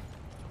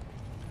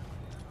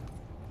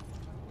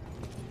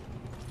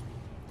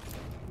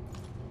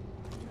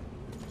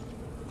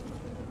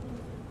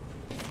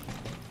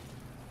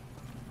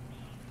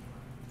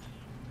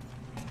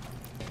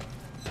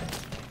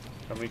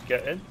 Can we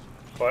get in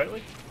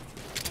quietly?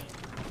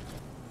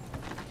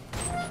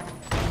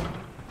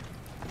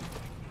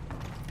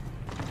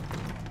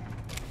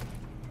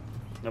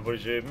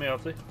 Nobody's heard me,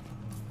 have they?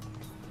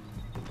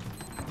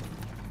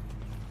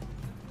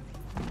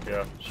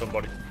 Yeah,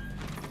 somebody.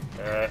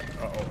 Uh-oh.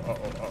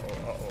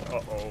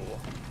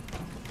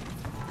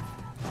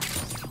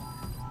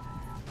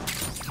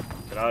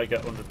 Can I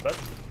get under the bed?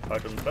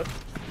 Hide under the bed?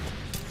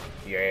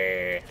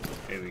 Yeah,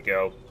 here we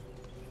go.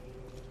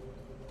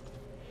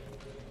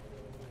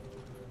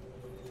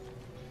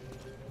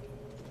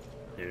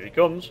 Here he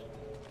comes.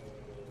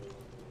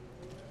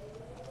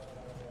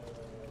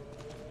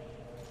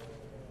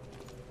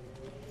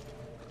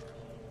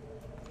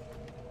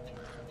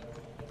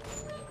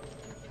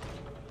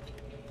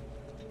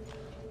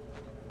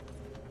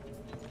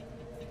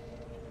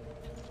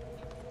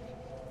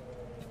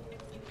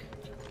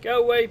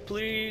 Go away,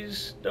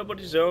 please.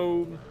 Nobody's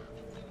home.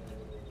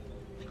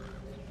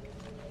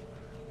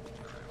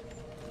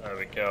 There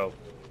we go.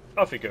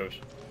 Off he goes.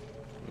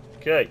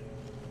 Okay.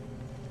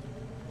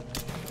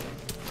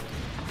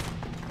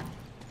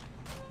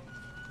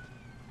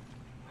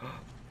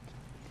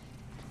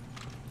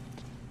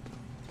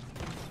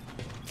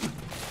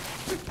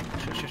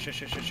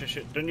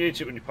 Shit. Don't you eat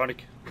it when you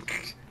panic.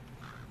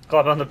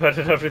 Climb on the bed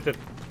and everything.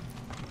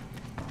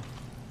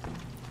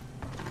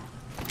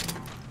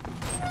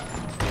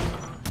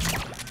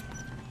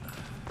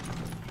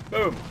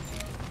 Boom.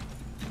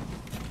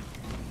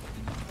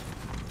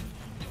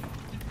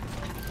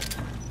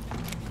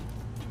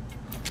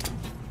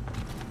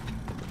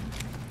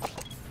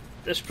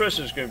 This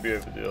person's going to be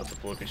over the other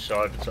bloody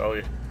side, I tell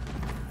you.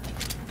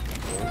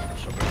 Oh,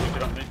 somebody's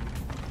looking at me.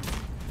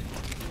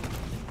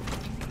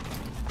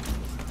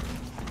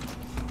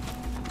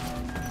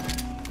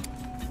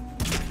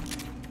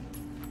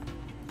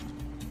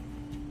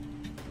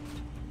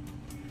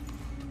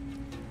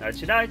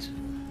 Nighty night.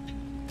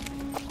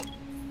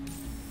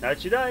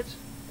 Nighty night.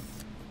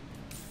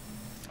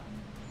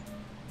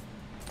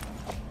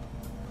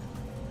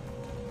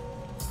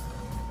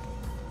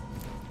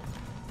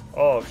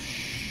 Oh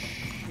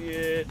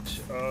shit.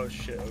 Oh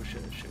shit.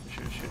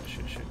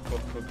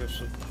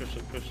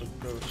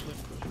 Go sleep.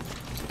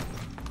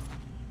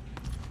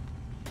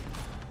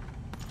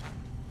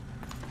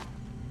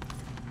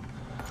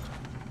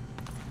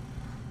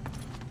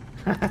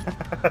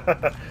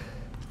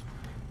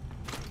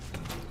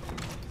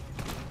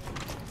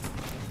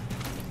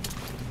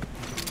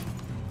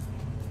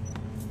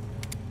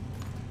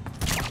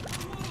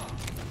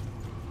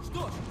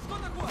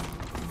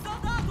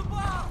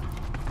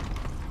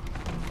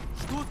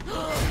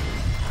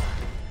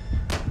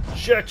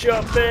 Shut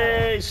your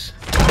face!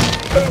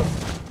 Boom!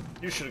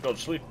 You should have gone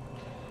to sleep.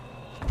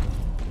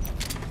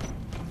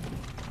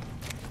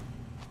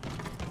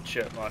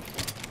 Shit, man.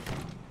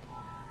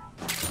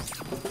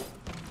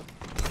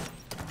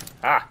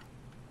 Ah!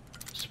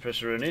 Is the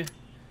person in here?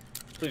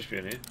 Please be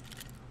in here.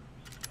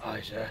 Oh,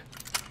 he's there.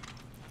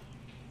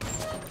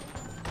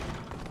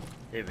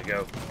 Here we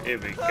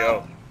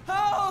go.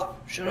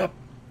 Help! Shut up!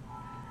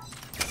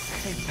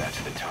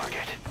 That's the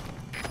target.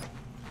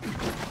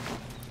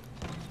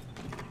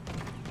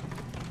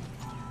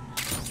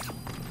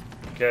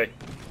 Okay.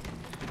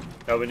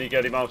 Now we need to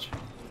get him out.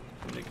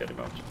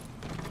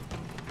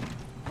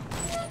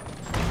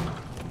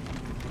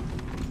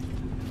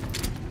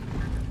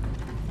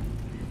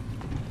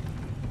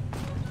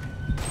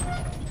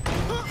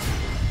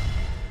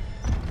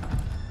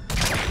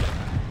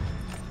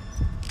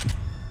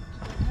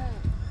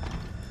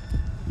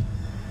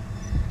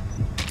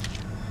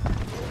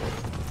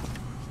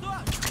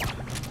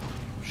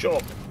 Shut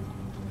up.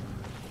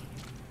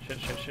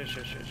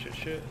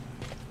 Shit.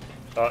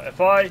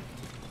 If I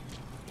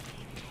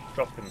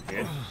drop him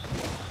here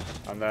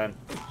and then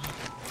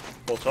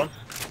bolt on.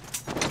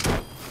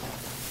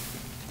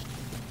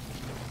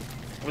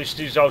 At least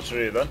he's out of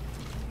here then.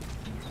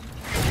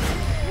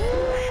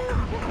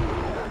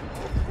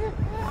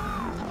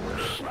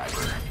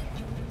 Sniper.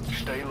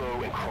 Stay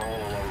low and crawl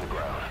along the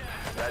ground.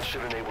 That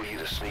should enable you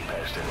to sneak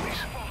past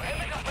enemies.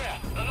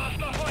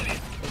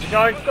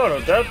 Guy, go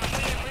on, Dev.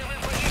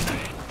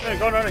 Hey,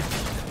 go on, Annie.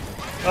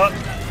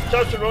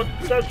 Time to run,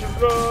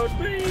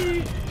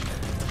 please.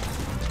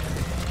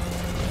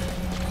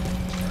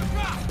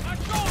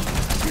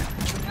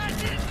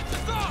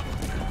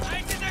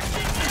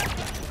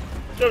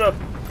 Shut up.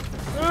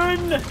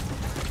 Run!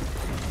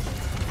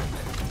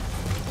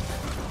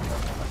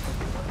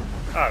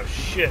 Oh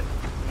shit.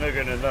 No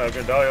good in there, I'm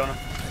gonna die on her.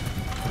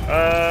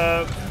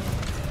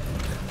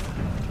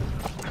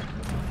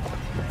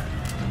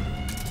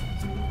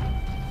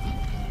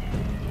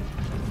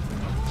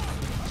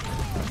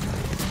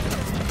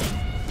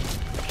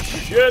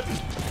 Shit!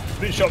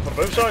 Been shot from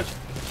both sides.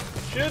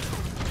 Shit!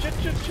 Don't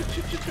kill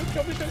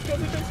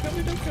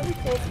me.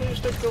 Oh, please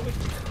don't kill me.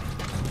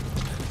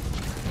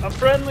 I'm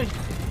friendly.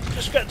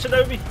 Just get to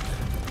know me.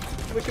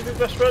 We can be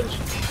best friends.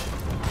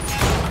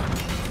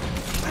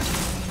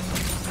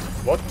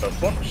 What the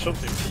fuck?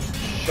 Something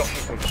shot me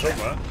from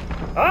somewhere.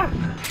 Ah!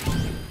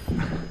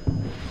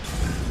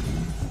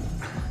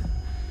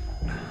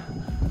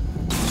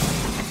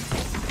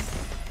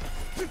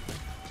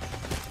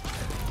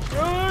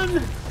 Run!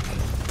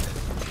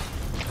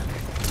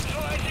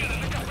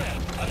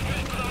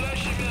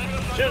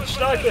 Shoot,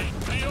 sniper!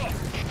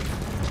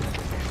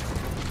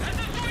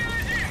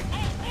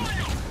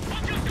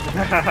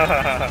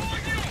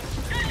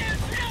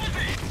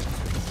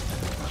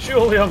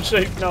 Surely I'm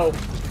safe now.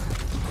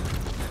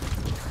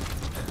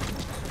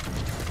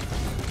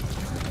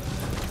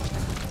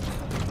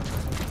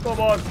 Come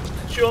on,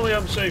 surely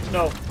I'm safe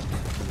now.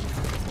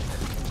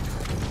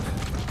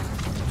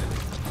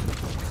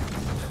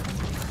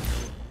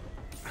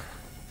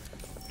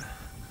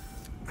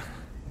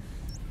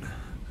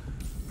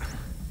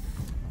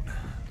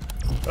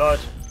 Right,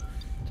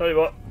 tell you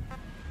what.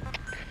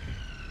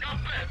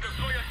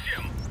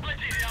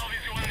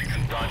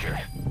 Roger.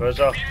 Where's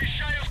that?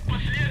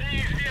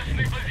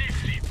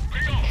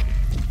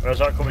 Where's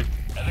that coming?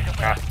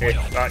 Ah, here.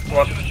 Right, come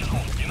on.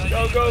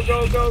 Go, go,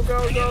 go, go,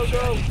 go, go,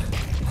 go.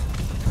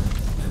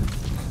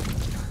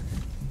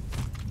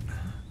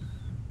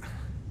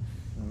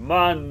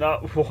 Man,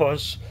 that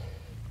was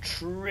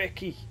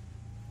tricky.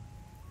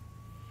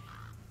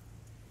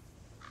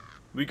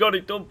 We got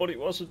it done, but it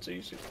wasn't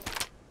easy.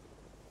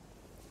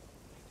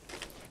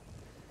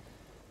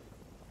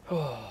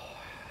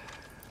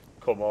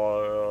 Come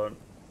on.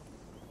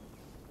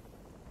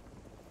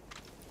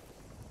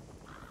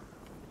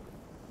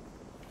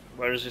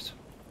 Where is it?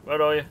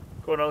 Where are you?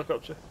 Go on,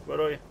 helicopter. Where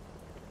are you?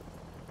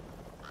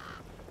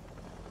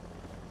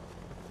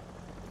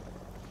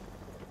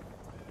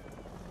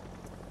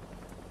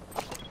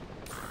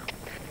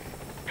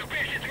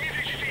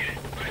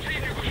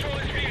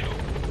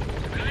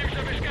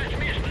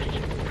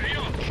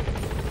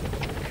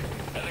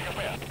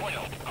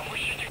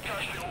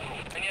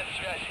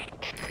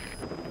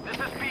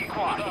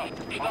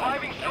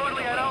 Arriving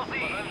shortly at LZ.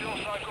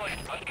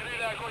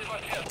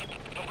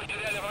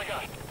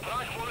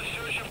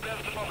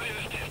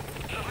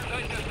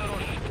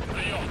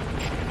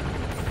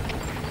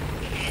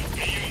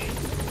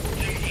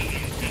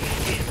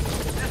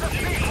 This is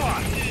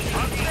Pequod.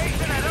 On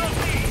station at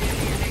LZ.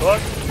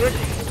 What? Quick.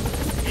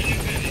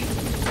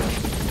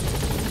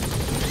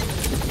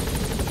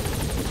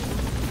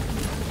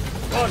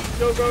 Come on,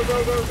 go, go, go,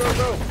 go, go,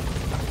 go.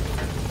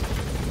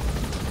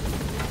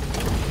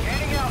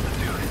 Gaining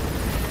altitude.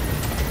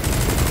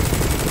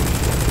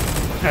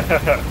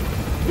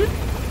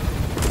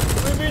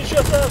 We've been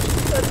shut out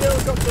at the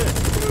helicopter.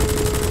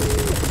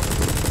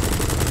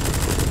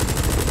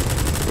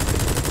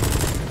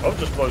 I've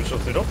just blown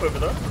something up over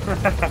there.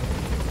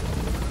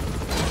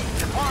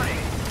 Departing.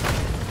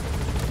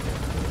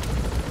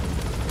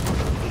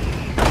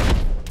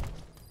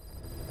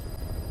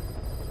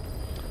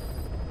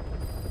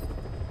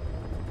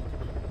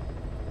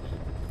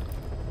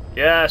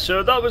 Yeah,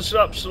 so that was an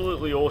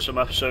absolutely awesome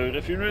episode.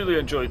 If you really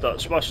enjoyed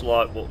that, smash the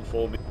like button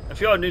for me. If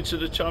you are new to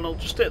the channel,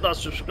 just hit that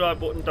subscribe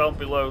button down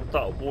below.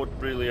 That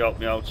would really help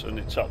me out and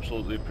it's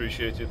absolutely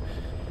appreciated.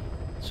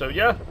 So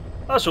yeah,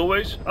 as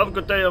always, have a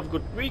good day, have a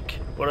good week,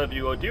 whatever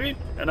you are doing,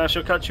 and I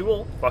shall catch you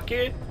all back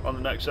here on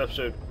the next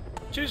episode.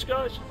 Cheers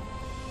guys!